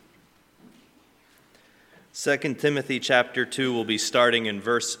2 Timothy chapter 2 will be starting in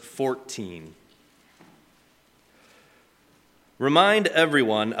verse 14. Remind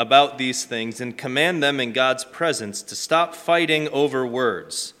everyone about these things and command them in God's presence to stop fighting over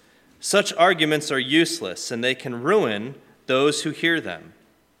words. Such arguments are useless and they can ruin those who hear them.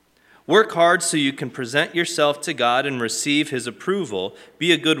 Work hard so you can present yourself to God and receive his approval.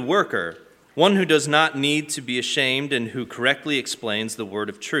 Be a good worker, one who does not need to be ashamed and who correctly explains the word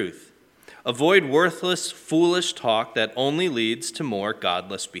of truth. Avoid worthless, foolish talk that only leads to more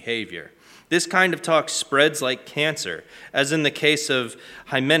godless behavior. This kind of talk spreads like cancer, as in the case of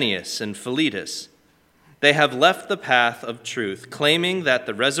Hymenaeus and Philetus. They have left the path of truth, claiming that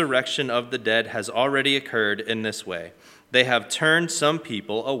the resurrection of the dead has already occurred in this way. They have turned some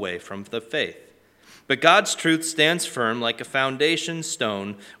people away from the faith. But God's truth stands firm like a foundation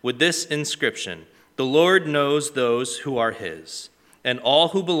stone with this inscription: "The Lord knows those who are his, and all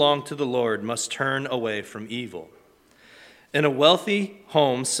who belong to the Lord must turn away from evil." In a wealthy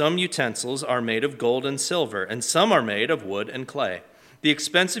home, some utensils are made of gold and silver, and some are made of wood and clay. The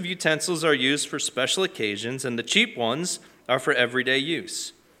expensive utensils are used for special occasions, and the cheap ones are for everyday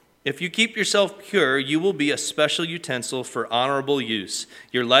use. If you keep yourself pure, you will be a special utensil for honorable use.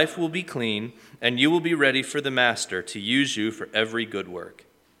 Your life will be clean, and you will be ready for the master to use you for every good work.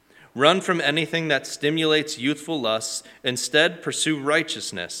 Run from anything that stimulates youthful lusts. Instead, pursue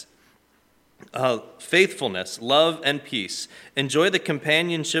righteousness, faithfulness, love, and peace. Enjoy the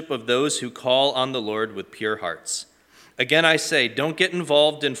companionship of those who call on the Lord with pure hearts. Again, I say, don't get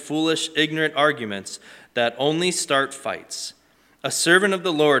involved in foolish, ignorant arguments that only start fights. A servant of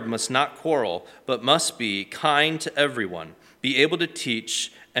the Lord must not quarrel, but must be kind to everyone, be able to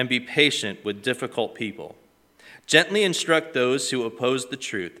teach, and be patient with difficult people. Gently instruct those who oppose the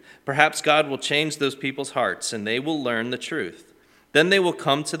truth. Perhaps God will change those people's hearts, and they will learn the truth. Then they will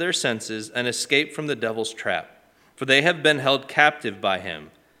come to their senses and escape from the devil's trap, for they have been held captive by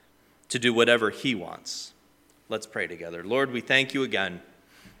him to do whatever he wants. Let's pray together. Lord, we thank you again.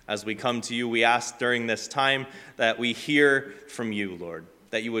 As we come to you, we ask during this time that we hear from you, Lord,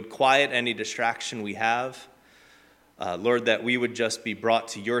 that you would quiet any distraction we have. Lord, that we would just be brought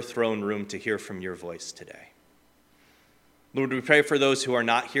to your throne room to hear from your voice today. Lord, we pray for those who are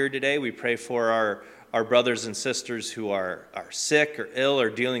not here today. We pray for our brothers and sisters who are sick or ill or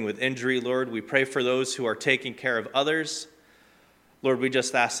dealing with injury, Lord. We pray for those who are taking care of others. Lord, we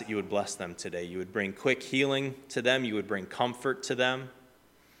just ask that you would bless them today. You would bring quick healing to them. You would bring comfort to them.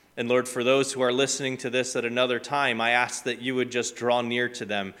 And Lord, for those who are listening to this at another time, I ask that you would just draw near to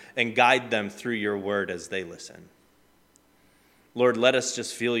them and guide them through your word as they listen. Lord, let us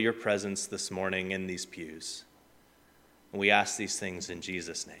just feel your presence this morning in these pews. And we ask these things in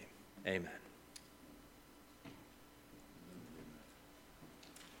Jesus' name. Amen.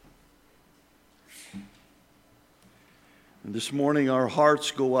 And this morning our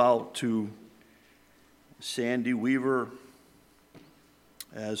hearts go out to Sandy Weaver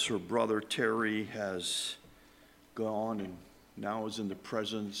as her brother Terry has gone and now is in the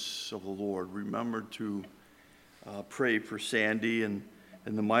presence of the Lord. Remember to pray for Sandy and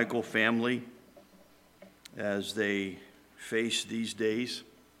the Michael family as they face these days.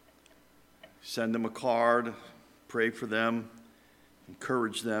 Send them a card, pray for them,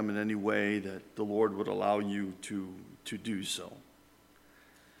 encourage them in any way that the Lord would allow you to do so.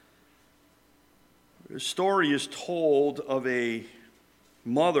 The story is told of a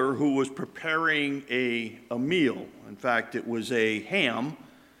mother who was preparing a meal. In fact, it was a ham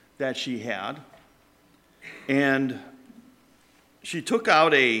that she had. And she took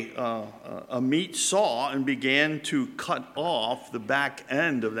out a meat saw and began to cut off the back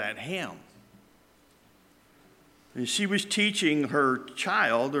end of that ham. And she was teaching her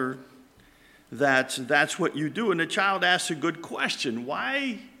child that that's what you do. And the child asked a good question.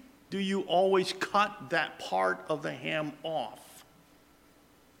 Why do you always cut that part of the ham off?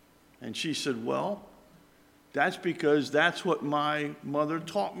 And she said, well, that's because that's what my mother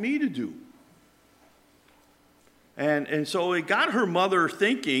taught me to do. And so it got her mother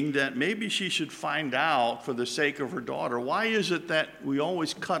thinking that maybe she should find out, for the sake of her daughter, why is it that we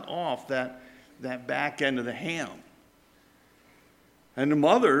always cut off that back end of the ham? And the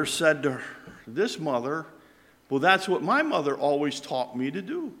mother said to this mother, well, that's what my mother always taught me to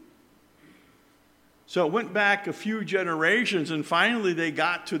do. So it went back a few generations, and finally they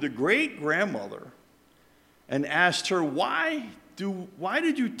got to the great-grandmother and asked her, why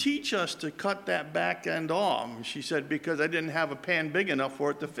did you teach us to cut that back end off? And she said, because I didn't have a pan big enough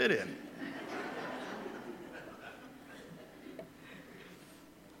for it to fit in.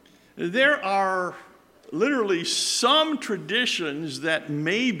 There are literally some traditions that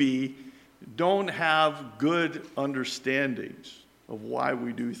maybe don't have good understandings of why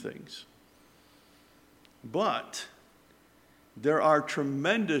we do things. But there are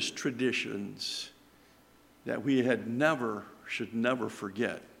tremendous traditions that we should never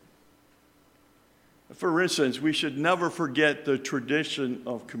forget. For instance, we should never forget the tradition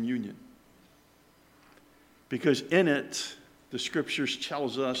of communion, because in it, the scriptures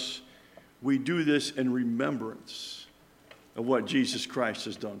tells us we do this in remembrance of what Jesus Christ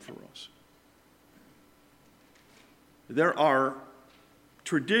has done for us. There are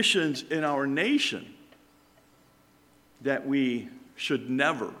traditions in our nation that we should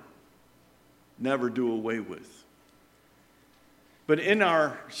never do away with. But in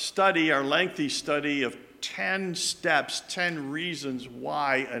our study, our lengthy study of 10 steps, 10 reasons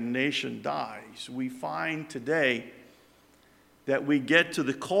why a nation dies, we find today that we get to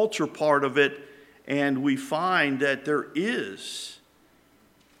the culture part of it, and we find that there is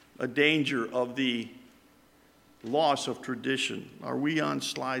a danger of the loss of tradition. Are we on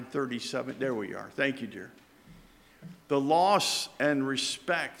slide 37? There we are. Thank you, dear. The loss and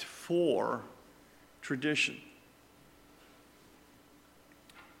respect for tradition.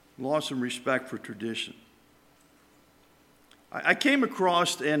 Loss and respect for tradition. I came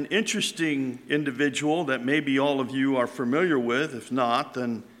across an interesting individual that maybe all of you are familiar with. If not,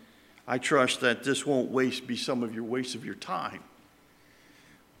 then I trust that this won't be some of your waste of your time.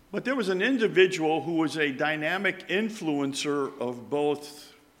 But there was an individual who was a dynamic influencer of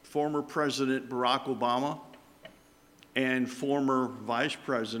both former President Barack Obama and former Vice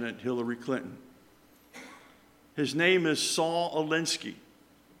President Hillary Clinton. His name is Saul Alinsky.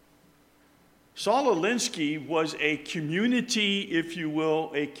 Saul Alinsky was a community, if you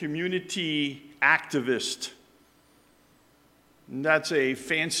will, a community activist. And that's a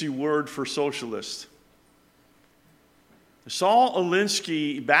fancy word for socialist. Saul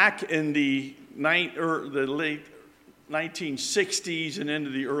Alinsky, back in the late 1960s and into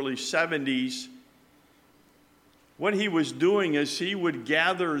the early 70s, what he was doing is he would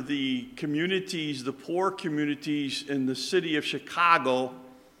gather the communities, the poor communities in the city of Chicago,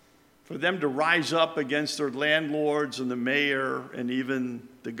 for them to rise up against their landlords and the mayor and even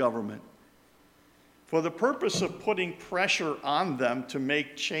the government, for the purpose of putting pressure on them to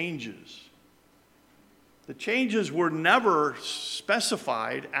make changes. The changes were never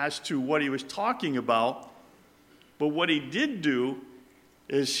specified as to what he was talking about, but what he did do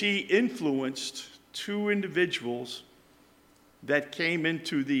is he influenced two individuals that came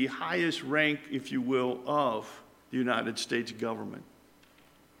into the highest rank, if you will, of the United States government.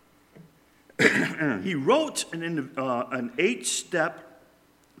 He wrote an 8-step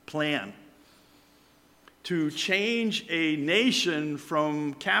plan to change a nation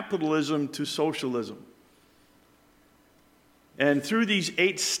from capitalism to socialism. And through these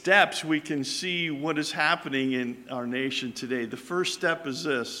 8 steps, we can see what is happening in our nation today. The first step is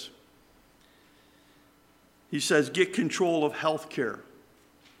this. He says, get control of health care.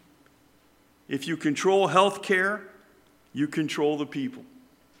 If you control health care, you control the people.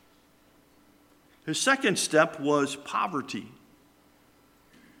 His second step was poverty.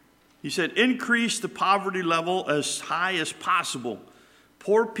 He said, increase the poverty level as high as possible.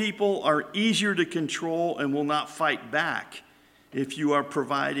 Poor people are easier to control and will not fight back if you are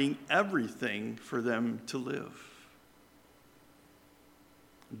providing everything for them to live.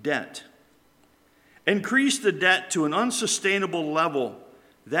 Debt. Increase the debt to an unsustainable level.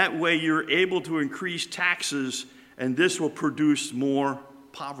 That way you're able to increase taxes, and this will produce more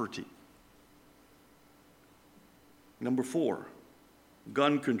poverty. Number 4,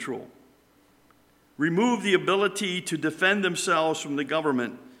 gun control. Remove the ability to defend themselves from the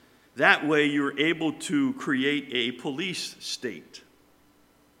government. That way you're able to create a police state.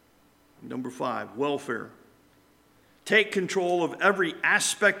 Number 5, welfare. Take control of every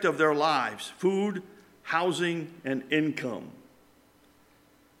aspect of their lives: food, housing, and income.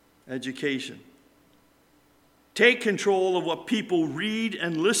 Education. Take control of what people read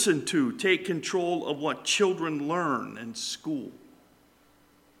and listen to. Take control of what children learn in school.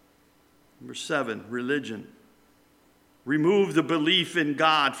 Number 7, religion. Remove the belief in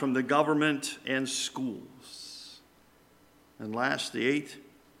God from the government and schools. And last, the 8th,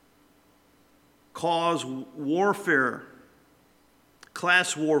 cause warfare,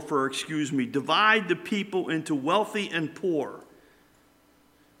 class warfare, divide the people into wealthy and poor.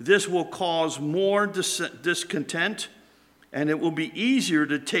 This will cause more discontent, and it will be easier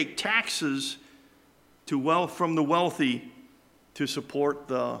to take taxes from the wealthy to support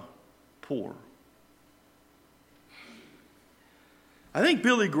the poor. I think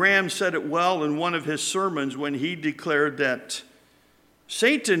Billy Graham said it well in one of his sermons when he declared that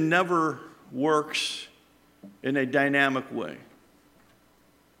Satan never works in a dynamic way.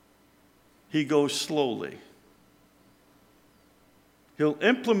 He goes slowly. He'll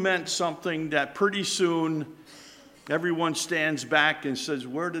implement something that pretty soon everyone stands back and says,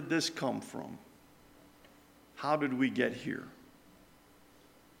 where did this come from? How did we get here?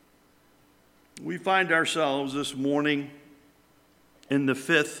 We find ourselves this morning in the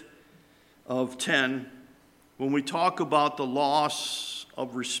 5th of 10 when we talk about the loss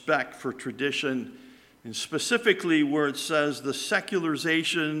of respect for tradition, and specifically where it says the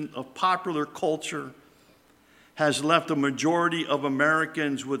secularization of popular culture has left a majority of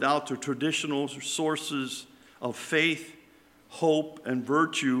Americans without the traditional sources of faith, hope, and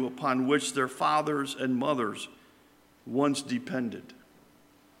virtue upon which their fathers and mothers once depended.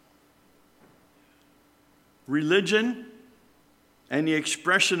 Religion and the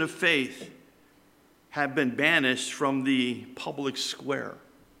expression of faith have been banished from the public square.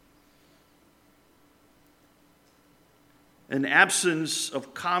 An absence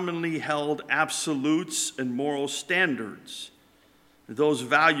of commonly held absolutes and moral standards, those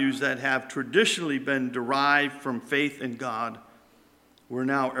values that have traditionally been derived from faith in God, where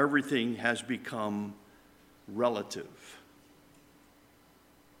now everything has become relative.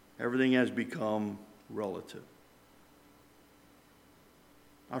 Everything has become relative.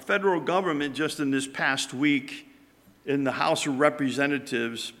 Our federal government, just in this past week, in the House of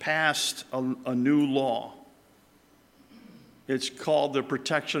Representatives, passed a new law. It's called the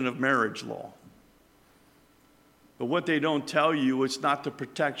Protection of Marriage Law. But what they don't tell you, it's not the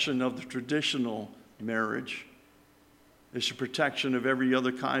protection of the traditional marriage. It's the protection of every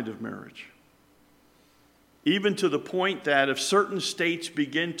other kind of marriage. Even to the point that if certain states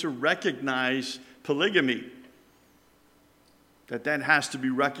begin to recognize polygamy, that has to be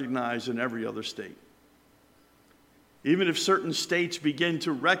recognized in every other state. Even if certain states begin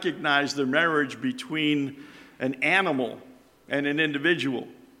to recognize the marriage between an animal and an individual,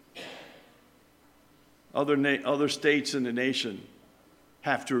 other states in the nation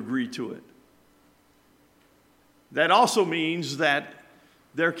have to agree to it. That also means that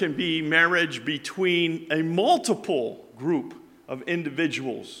there can be marriage between a multiple group of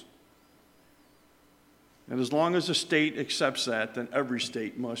individuals. And as long as a state accepts that, then every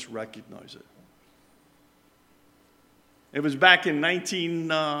state must recognize it. It was back in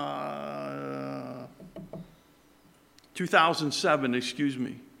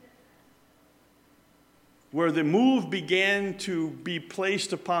 2007, where the move began to be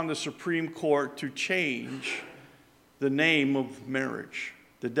placed upon the Supreme Court to change the name of marriage,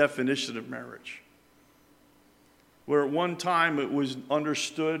 the definition of marriage. Where at one time it was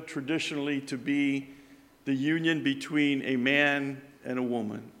understood traditionally to be the union between a man and a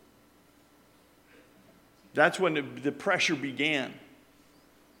woman. That's when the pressure began.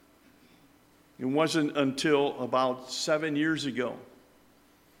 It wasn't until about 7 years ago,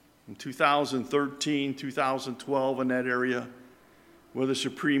 in 2013, 2012, in that area, where the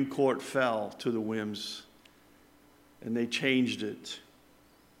Supreme Court fell to the whims, and they changed it.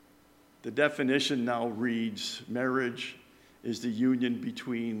 The definition now reads, marriage is the union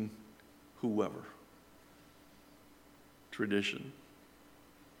between whoever. Tradition.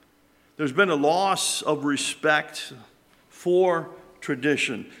 There's been a loss of respect for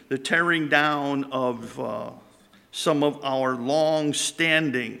tradition, the tearing down of some of our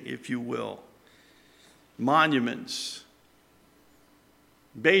long-standing, if you will, monuments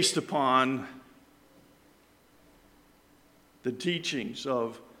based upon the teachings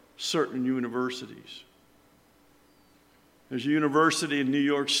of certain universities. There's a university in New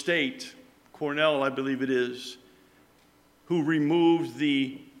York State, Cornell, I believe it is, who removed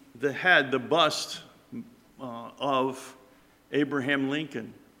the head, the bust of Abraham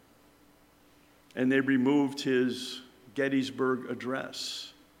Lincoln. And they removed his Gettysburg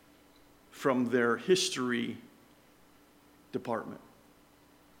Address from their history department.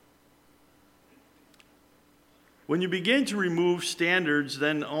 When you begin to remove standards,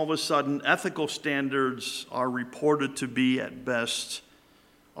 then all of a sudden ethical standards are reported to be at best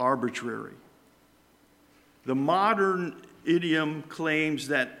arbitrary. The modern idiom claims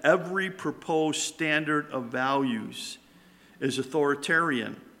that every proposed standard of values is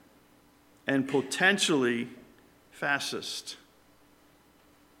authoritarian and potentially fascist.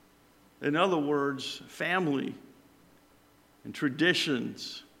 In other words, family and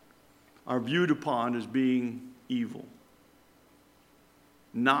traditions are viewed upon as being evil.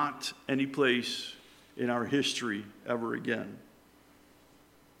 Not any place in our history ever again.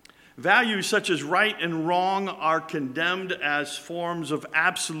 Values such as right and wrong are condemned as forms of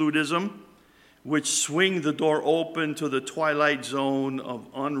absolutism, which swing the door open to the twilight zone of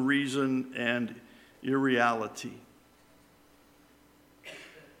unreason and irreality.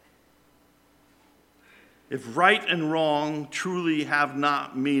 If right and wrong truly have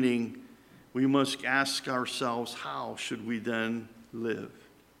not meaning, we must ask ourselves, how should we then live?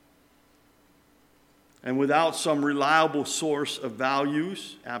 And without some reliable source of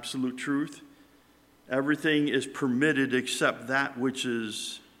values, absolute truth, everything is permitted except that which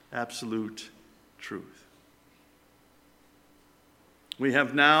is absolute truth. We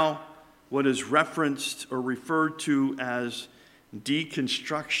have now what is referenced or referred to as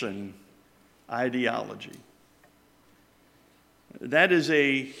deconstruction ideology. That is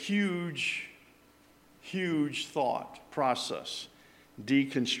a huge, huge thought process,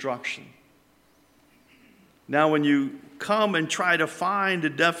 deconstruction. Now, when you come and try to find a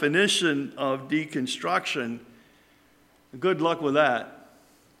definition of deconstruction, good luck with that.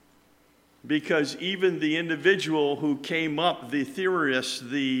 Because even the individual who came up, the theorist,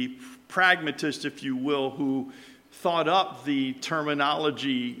 the pragmatist, if you will, who thought up the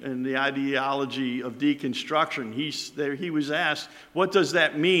terminology and the ideology of deconstruction, he was asked, what does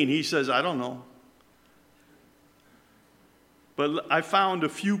that mean? He says, I don't know. But I found a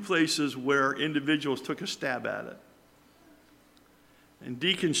few places where individuals took a stab at it. And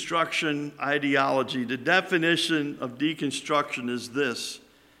deconstruction ideology, the definition of deconstruction is this: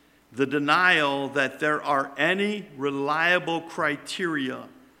 the denial that there are any reliable criteria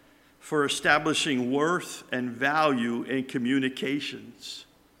for establishing worth and value in communications,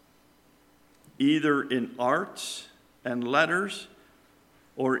 either in arts and letters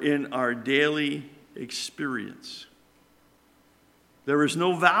or in our daily experience. There is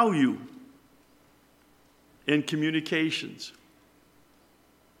no value in communications.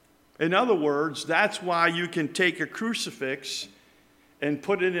 In other words, that's why you can take a crucifix and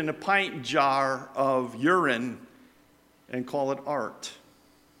put it in a pint jar of urine and call it art.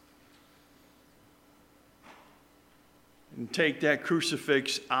 And take that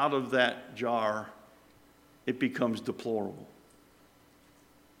crucifix out of that jar, it becomes deplorable.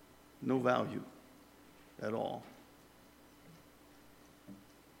 No value at all.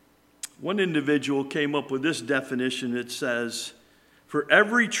 One individual came up with this definition. It says, for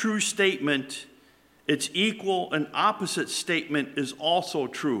every true statement, its equal and opposite statement is also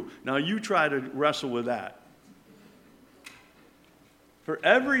true. Now you try to wrestle with that. For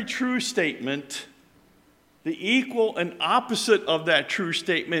every true statement, the equal and opposite of that true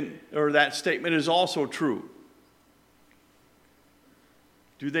statement, or that statement, is also true.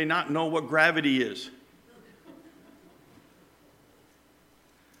 Do they not know what gravity is?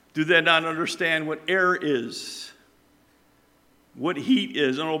 Do they not understand what air is? What heat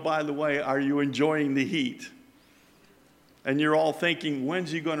is? And oh, by the way, are you enjoying the heat? And you're all thinking,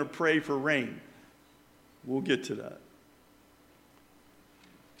 when's he going to pray for rain? We'll get to that.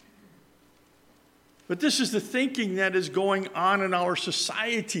 But this is the thinking that is going on in our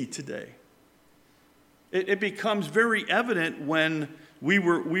society today. It becomes very evident when we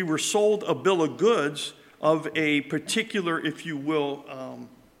were sold a bill of goods of a particular, if you will,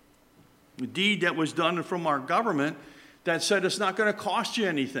 deed that was done from our government that said it's not going to cost you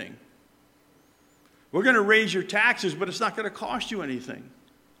anything. We're going to raise your taxes, but it's not going to cost you anything.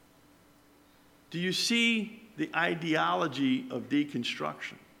 Do you see the ideology of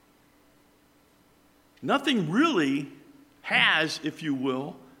deconstruction? Nothing really has, if you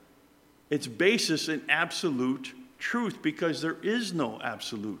will, its basis in absolute truth, because there is no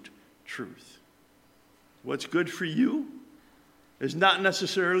absolute truth. What's good for you is not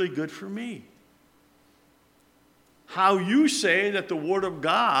necessarily good for me. How you say that the Word of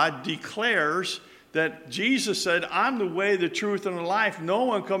God declares that Jesus said, I'm the way, the truth, and the life. No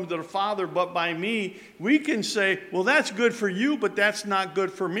one comes to the Father but by me. We can say, well, that's good for you, but that's not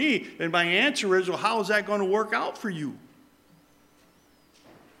good for me. And my answer is, well, how is that going to work out for you?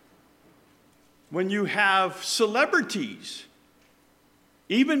 When you have celebrities,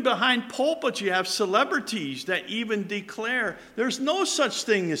 even behind pulpits, you have celebrities that even declare there's no such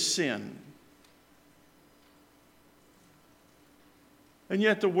thing as sin. And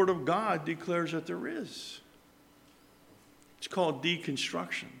yet the Word of God declares that there is. It's called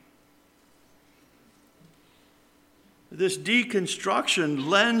deconstruction. This deconstruction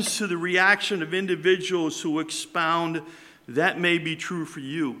lends to the reaction of individuals who expound, that may be true for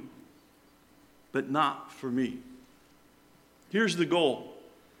you, but not for me. Here's the goal.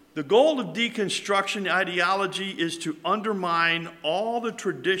 The goal of deconstruction ideology is to undermine all the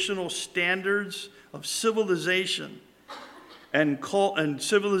traditional standards of civilization and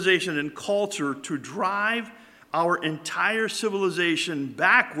civilization and culture to drive our entire civilization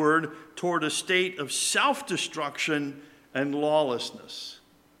backward toward a state of self-destruction and lawlessness.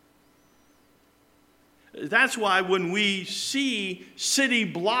 That's why when we see city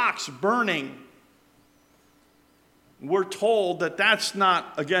blocks burning, we're told that that's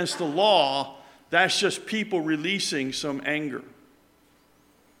not against the law, that's just people releasing some anger.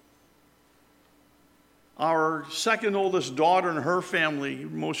 Our second oldest daughter and her family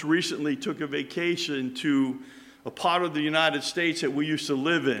most recently took a vacation to a part of the United States that we used to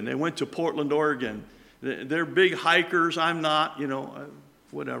live in. They went to Portland, Oregon. They're big hikers. I'm not,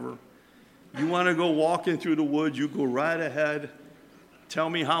 whatever. You want to go walking through the woods, you go right ahead. Tell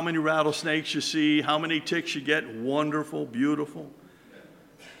me how many rattlesnakes you see, how many ticks you get. Wonderful, beautiful.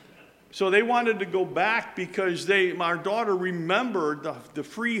 So they wanted to go back because our daughter remembered the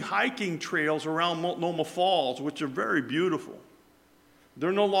free hiking trails around Multnomah Falls, which are very beautiful.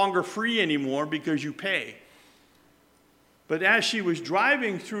 They're no longer free anymore because you pay. But as she was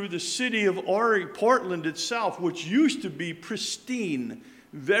driving through the city of Portland itself, which used to be pristine,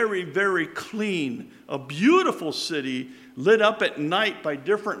 very, very clean, a beautiful city, lit up at night by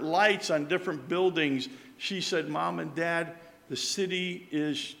different lights on different buildings, she said, "Mom and Dad, the city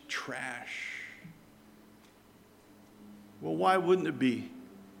is trash." Well, why wouldn't it be?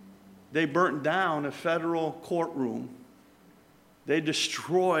 They burnt down a federal courtroom. They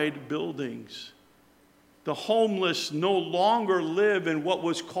destroyed buildings. The homeless no longer live in what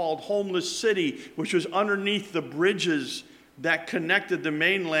was called Homeless City, which was underneath the bridges that connected the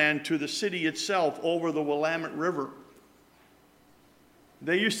mainland to the city itself over the Willamette River.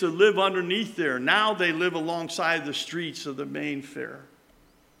 They used to live underneath there. Now they live alongside the streets of the main fair.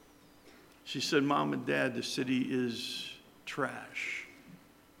 She said, "Mom and Dad, the city is trash."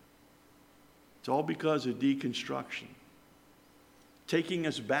 It's all because of deconstruction. Taking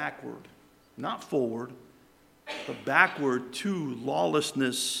us backward, not forward, but backward to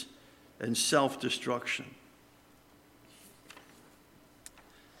lawlessness and self-destruction.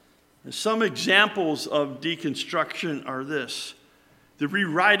 And some examples of deconstruction are this: the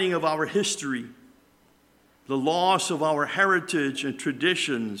rewriting of our history, the loss of our heritage and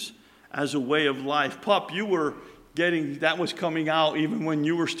traditions as a way of life. Pup, that was coming out even when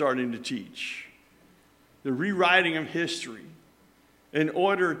you were starting to teach. The rewriting of history in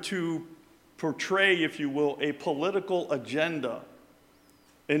order to portray, if you will, a political agenda,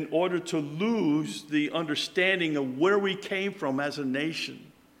 in order to lose the understanding of where we came from as a nation.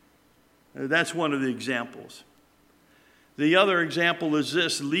 That's one of the examples. The other example is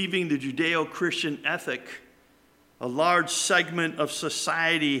this: leaving the Judeo-Christian ethic. A large segment of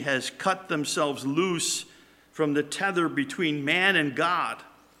society has cut themselves loose from the tether between man and God.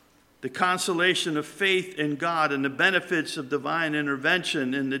 The consolation of faith in God and the benefits of divine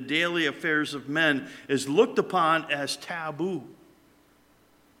intervention in the daily affairs of men is looked upon as taboo.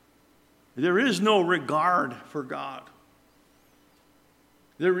 There is no regard for God.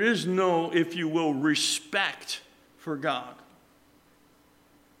 There is no, if you will, respect for God.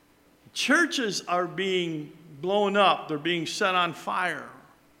 Churches are being blown up. They're being set on fire.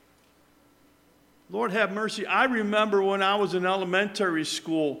 Lord have mercy. I remember when I was in elementary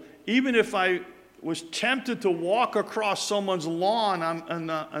school, even if I was tempted to walk across someone's lawn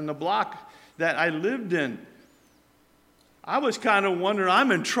on the block that I lived in, I was kind of wondering,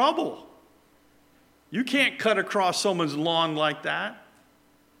 I'm in trouble. You can't cut across someone's lawn like that.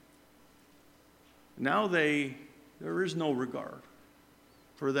 Now there is no regard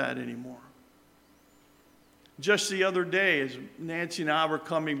for that anymore. Just the other day, as Nancy and I were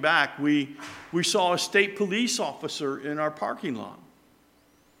coming back, we saw a state police officer in our parking lot,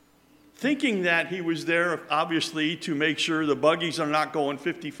 thinking that he was there, obviously, to make sure the buggies are not going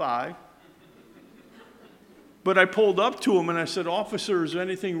 55. But I pulled up to him and I said, "Officer, is there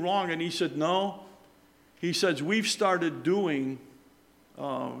anything wrong?" And he said, "No." He says, "We've started doing,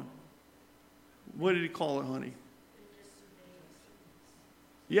 what did he call it, honey?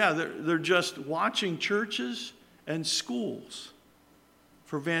 Yeah, they're just watching churches and schools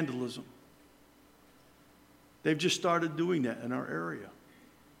for vandalism. They've just started doing that in our area."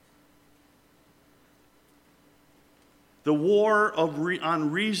 The war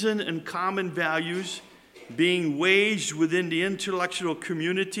on reason and common values being waged within the intellectual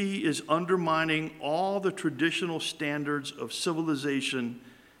community is undermining all the traditional standards of civilization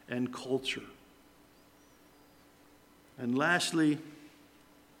and culture. And lastly,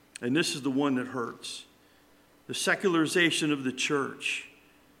 and this is the one that hurts, the secularization of the church.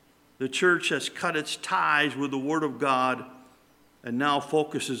 The church has cut its ties with the Word of God and now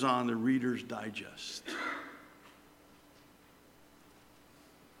focuses on the Reader's Digest.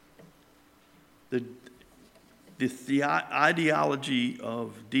 the ideology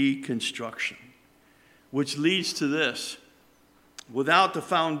of deconstruction, which leads to this. Without the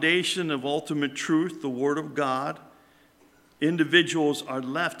foundation of ultimate truth, the Word of God, individuals are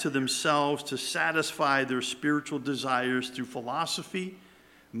left to themselves to satisfy their spiritual desires through philosophy,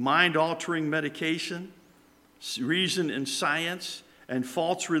 mind-altering medication, reason and science, and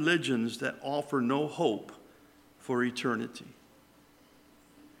false religions that offer no hope for eternity.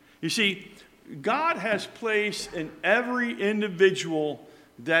 You see, God has placed in every individual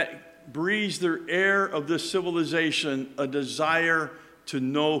that breathes the air of this civilization a desire to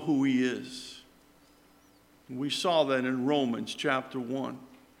know who He is. We saw that in Romans chapter 1.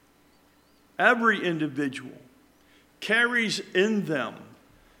 Every individual carries in them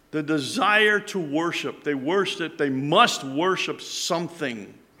the desire to worship. They must worship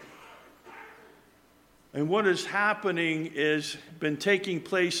something. And what is happening is been taking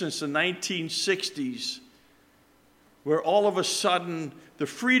place since the 1960s, where all of a sudden the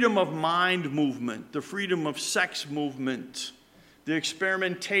freedom of mind movement, the freedom of sex movement, the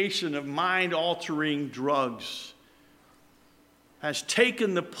experimentation of mind-altering drugs has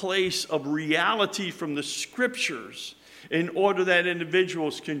taken the place of reality from the Scriptures in order that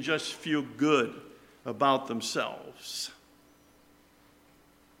individuals can just feel good about themselves.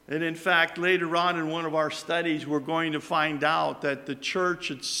 And in fact, later on in one of our studies, we're going to find out that the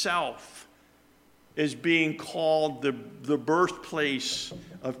church itself is being called the birthplace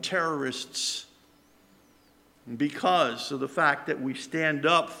of terrorists because of the fact that we stand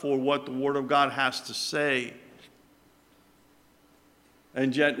up for what the Word of God has to say.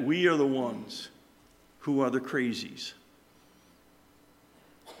 And yet we are the ones who are the crazies.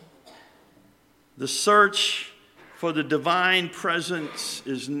 The search for the divine presence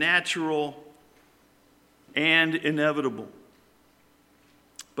is natural and inevitable.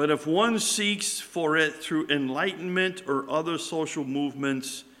 But if one seeks for it through enlightenment or other social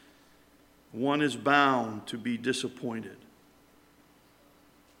movements, one is bound to be disappointed.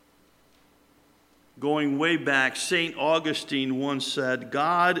 Going way back, St. Augustine once said,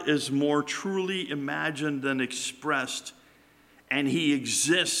 "God is more truly imagined than expressed, and He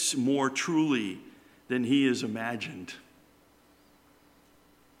exists more truly than He is imagined."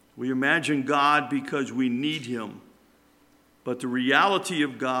 We imagine God because we need Him, but the reality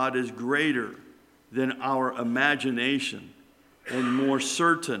of God is greater than our imagination and more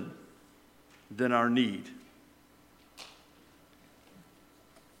certain than our need.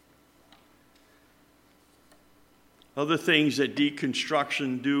 Other things that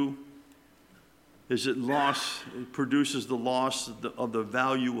deconstruction do is it produces the loss of the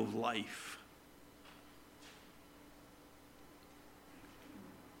value of life.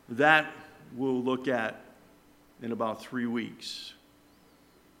 That we'll look at in about 3 weeks.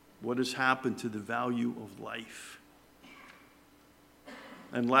 What has happened to the value of life?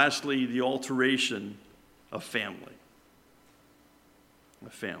 And lastly, the alteration of family. A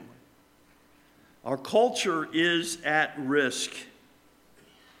family. Our culture is at risk.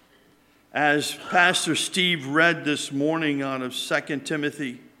 As Pastor Steve read this morning out of 2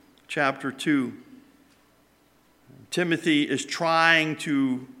 Timothy chapter 2, Timothy is trying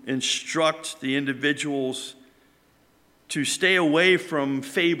to instruct the individuals to stay away from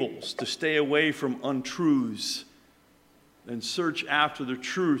fables, to stay away from untruths, and search after the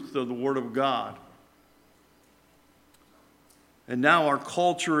truth of the Word of God. And now our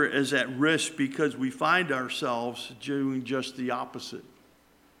culture is at risk because we find ourselves doing just the opposite.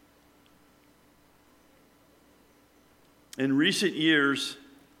 In recent years,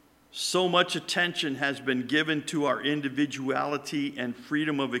 so much attention has been given to our individuality and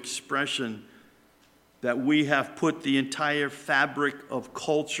freedom of expression that we have put the entire fabric of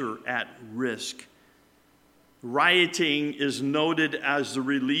culture at risk. Rioting is noted as the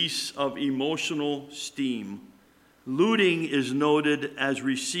release of emotional steam. Looting is noted as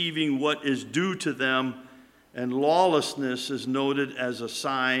receiving what is due to them, and lawlessness is noted as a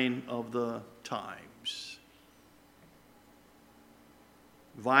sign of the times.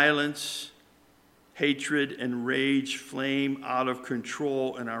 Violence, hatred, and rage flame out of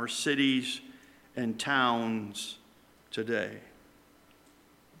control in our cities and towns today.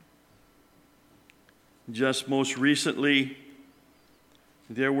 Just most recently,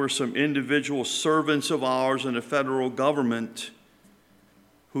 there were some individual servants of ours in the federal government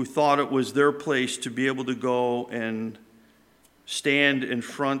who thought it was their place to be able to go and stand in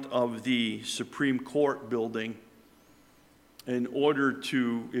front of the Supreme Court building in order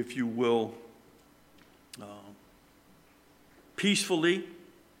to, if you will, peacefully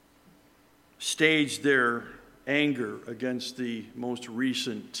stage their anger against the most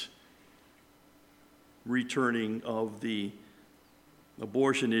recent returning of the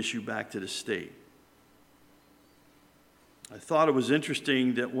abortion issue back to the state. I thought it was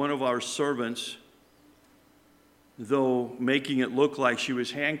interesting that one of our servants, though making it look like she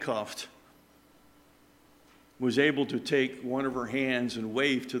was handcuffed, was able to take one of her hands and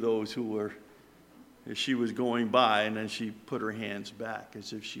wave to those who were, as she was going by, and then she put her hands back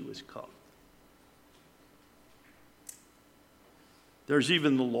as if she was cuffed. There's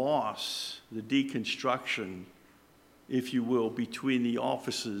even the loss, the deconstruction, if you will, between the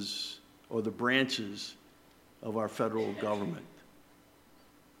offices or the branches of our federal government.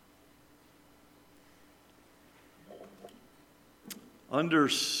 Under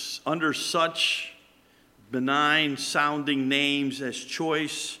such benign sounding names as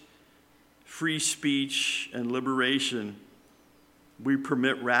choice, free speech, and liberation, we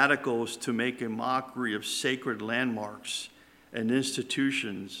permit radicals to make a mockery of sacred landmarks and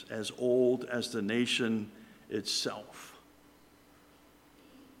institutions as old as the nation itself.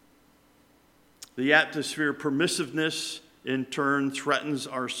 The atmosphere of permissiveness, in turn, threatens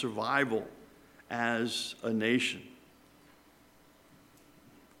our survival as a nation.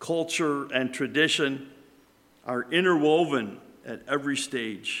 Culture and tradition are interwoven at every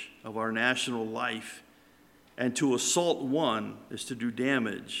stage of our national life, and to assault one is to do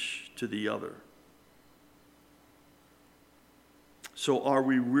damage to the other. So are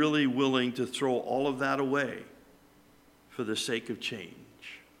we really willing to throw all of that away for the sake of change?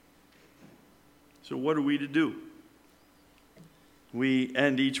 So what are we to do? We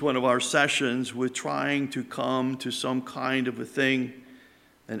end each one of our sessions with trying to come to some kind of a thing,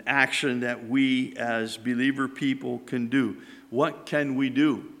 an action that we as believer people can do. What can we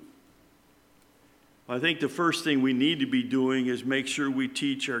do? I think the first thing we need to be doing is make sure we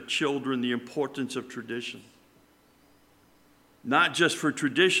teach our children the importance of tradition. Not just for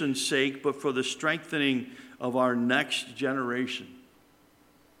tradition's sake, but for the strengthening of our next generation.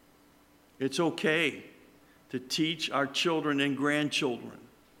 It's okay to teach our children and grandchildren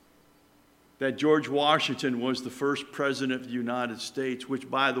that George Washington was the first president of the United States, which,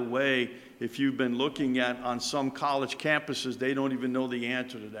 by the way, if you've been looking at on some college campuses, they don't even know the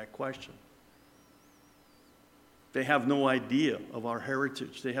answer to that question. They have no idea of our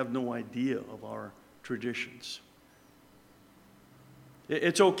heritage. They have no idea of our traditions.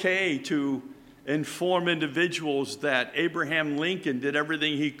 It's okay to inform individuals that Abraham Lincoln did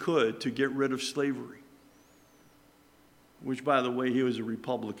everything he could to get rid of slavery, which, by the way, he was a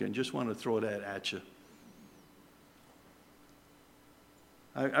Republican. Just want to throw that at you.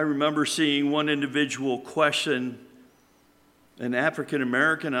 I remember seeing one individual question an African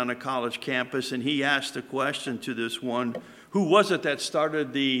American on a college campus, and he asked a question to this one, who was it that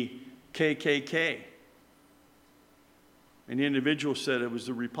started the KKK? And the individual said it was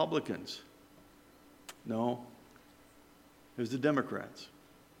the Republicans. No, it was the Democrats.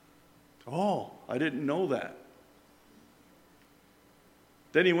 Oh, I didn't know that.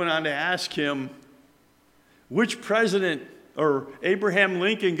 Then he went on to ask him, which president or Abraham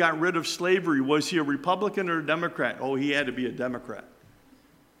Lincoln got rid of slavery? Was he a Republican or a Democrat? Oh, he had to be a Democrat.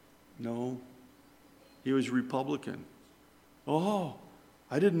 No, he was Republican. Oh,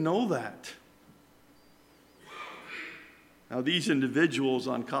 I didn't know that. Now, these individuals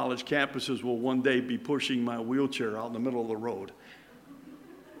on college campuses will one day be pushing my wheelchair out in the middle of the road.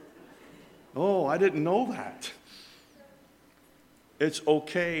 Oh, I didn't know that. It's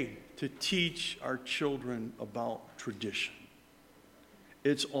okay to teach our children about tradition.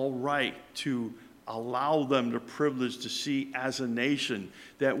 It's all right to allow them the privilege to see as a nation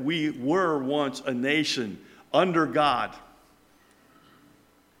that we were once a nation under God.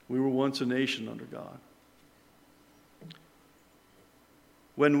 We were once a nation under God.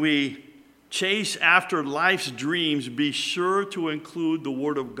 When we chase after life's dreams, be sure to include the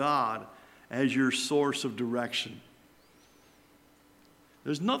Word of God as your source of direction.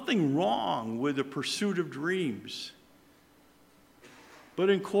 There's nothing wrong with the pursuit of dreams, but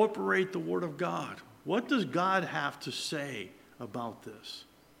incorporate the Word of God. What does God have to say about this?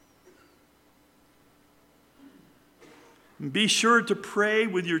 Be sure to pray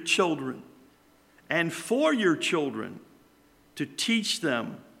with your children and for your children to teach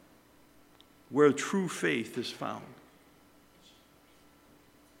them where true faith is found.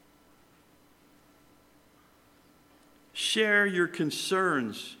 Share your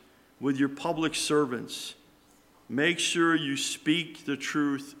concerns with your public servants. Make sure you speak the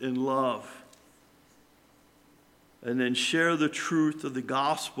truth in love. And then share the truth of the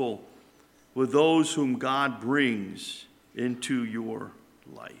gospel with those whom God brings into your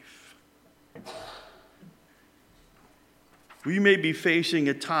life. We may be facing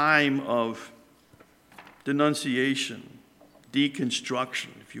a time of denunciation, deconstruction,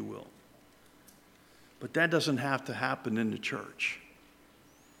 if you will. But that doesn't have to happen in the church.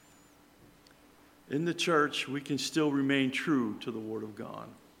 In the church, we can still remain true to the Word of God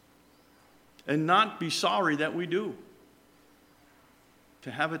and not be sorry that we do. To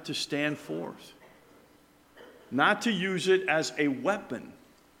have it to stand forth. Not to use it as a weapon,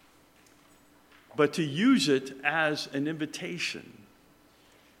 but to use it as an invitation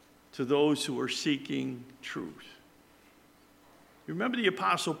to those who are seeking truth. You remember the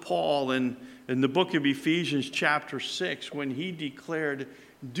Apostle Paul in the book of Ephesians chapter 6 when he declared,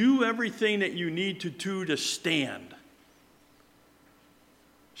 do everything that you need to do to stand.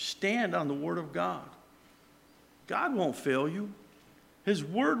 Stand on the Word of God. God won't fail you. His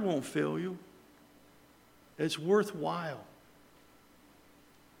Word won't fail you. It's worthwhile.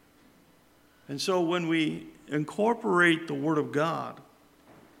 And so when we incorporate the Word of God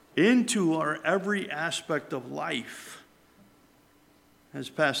into our every aspect of life, as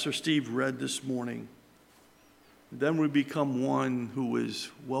Pastor Steve read this morning, then we become one who is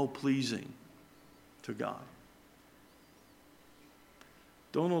well-pleasing to God.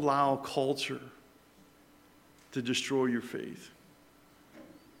 Don't allow culture to destroy your faith.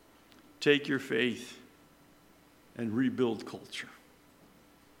 Take your faith and rebuild culture.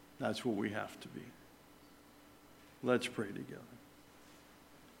 That's what we have to be. Let's pray together.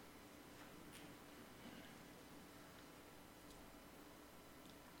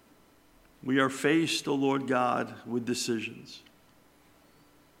 We are faced, O Lord God, with decisions.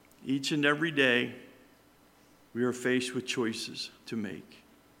 Each and every day, we are faced with choices to make.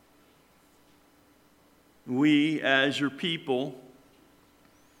 We, as your people,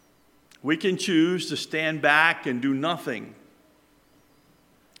 we can choose to stand back and do nothing,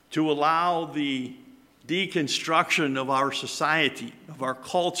 to allow the deconstruction of our society, of our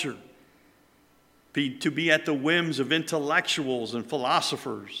culture, to be at the whims of intellectuals and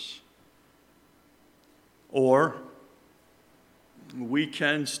philosophers. Or we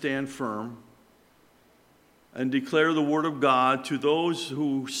can stand firm and declare the Word of God to those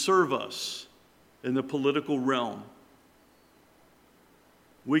who serve us in the political realm.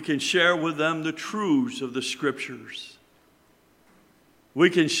 We can share with them the truths of the Scriptures. We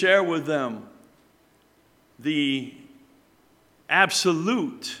can share with them the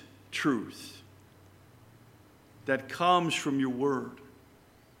absolute truth that comes from your Word.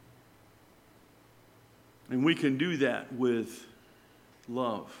 And we can do that with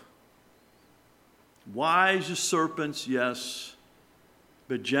love. Wise as serpents, yes,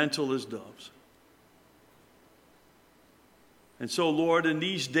 but gentle as doves. And so, Lord, in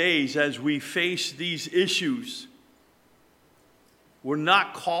these days, as we face these issues, you're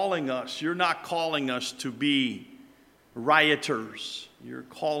not calling us to be rioters. You're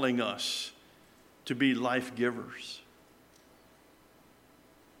calling us to be life givers.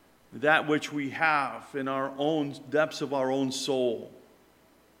 That which we have in our own depths of our own soul,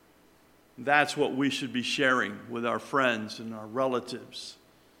 that's what we should be sharing with our friends and our relatives,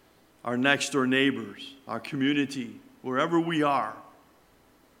 our next door neighbors, our community, wherever we are.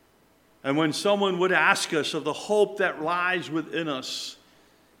 And when someone would ask us of the hope that lies within us,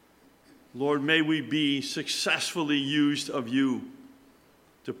 Lord, may we be successfully used of you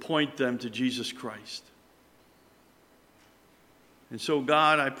to point them to Jesus Christ. And so,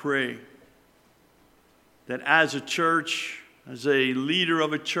 God, I pray that as a church, as a leader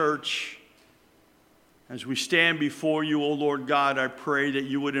of a church, as we stand before you, O Lord God, I pray that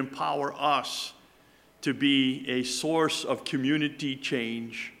you would empower us to be a source of community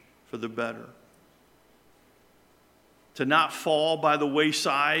change for the better. To not fall by the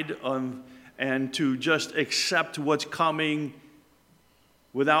wayside and to just accept what's coming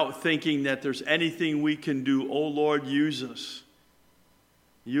without thinking that there's anything we can do. Oh Lord, use us.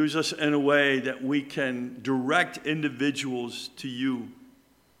 Use us in a way that we can direct individuals to you.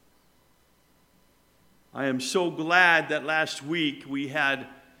 I am so glad that last week we had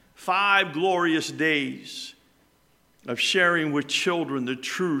 5 glorious days of sharing with children the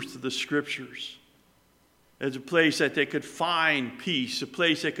truth of the Scriptures. It's a place that they could find peace, a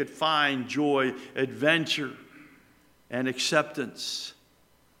place they could find joy, adventure, and acceptance.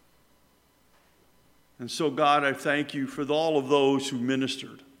 And so, God, I thank you for all of those who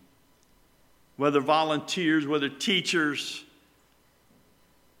ministered, whether volunteers, whether teachers,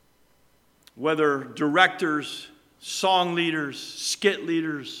 whether directors, song leaders, skit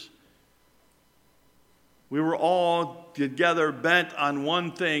leaders. We were all together bent on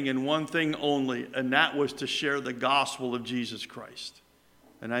one thing and one thing only, and that was to share the gospel of Jesus Christ.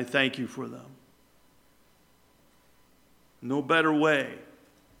 And I thank you for them. No better way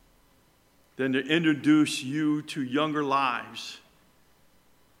then to introduce you to younger lives,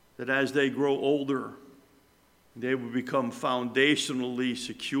 that as they grow older, they will become foundationally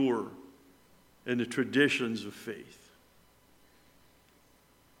secure in the traditions of faith.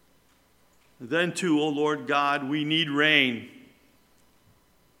 Then too, O Lord God, we need rain,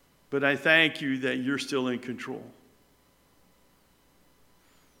 but I thank you that you're still in control.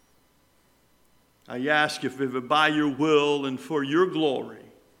 I ask if by your will and for your glory,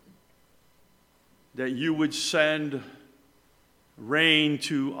 that you would send rain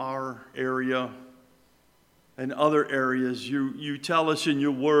to our area and other areas. You tell us in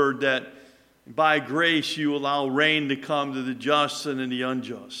your word that by grace you allow rain to come to the just and the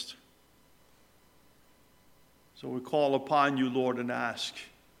unjust. So we call upon you, Lord, and ask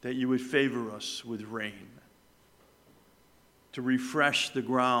that you would favor us with rain to refresh the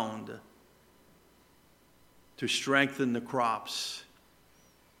ground, to strengthen the crops,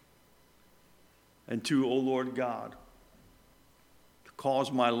 and to, O Lord God, to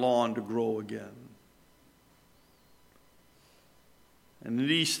cause my lawn to grow again. And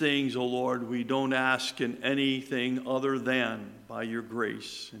these things, O Lord, we don't ask in anything other than by your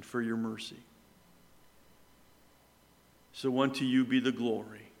grace and for your mercy. So unto you be the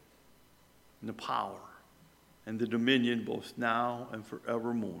glory and the power and the dominion both now and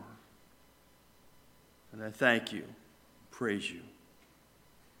forevermore. And I thank you, praise you.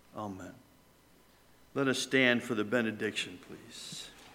 Amen. Let us stand for the benediction, please.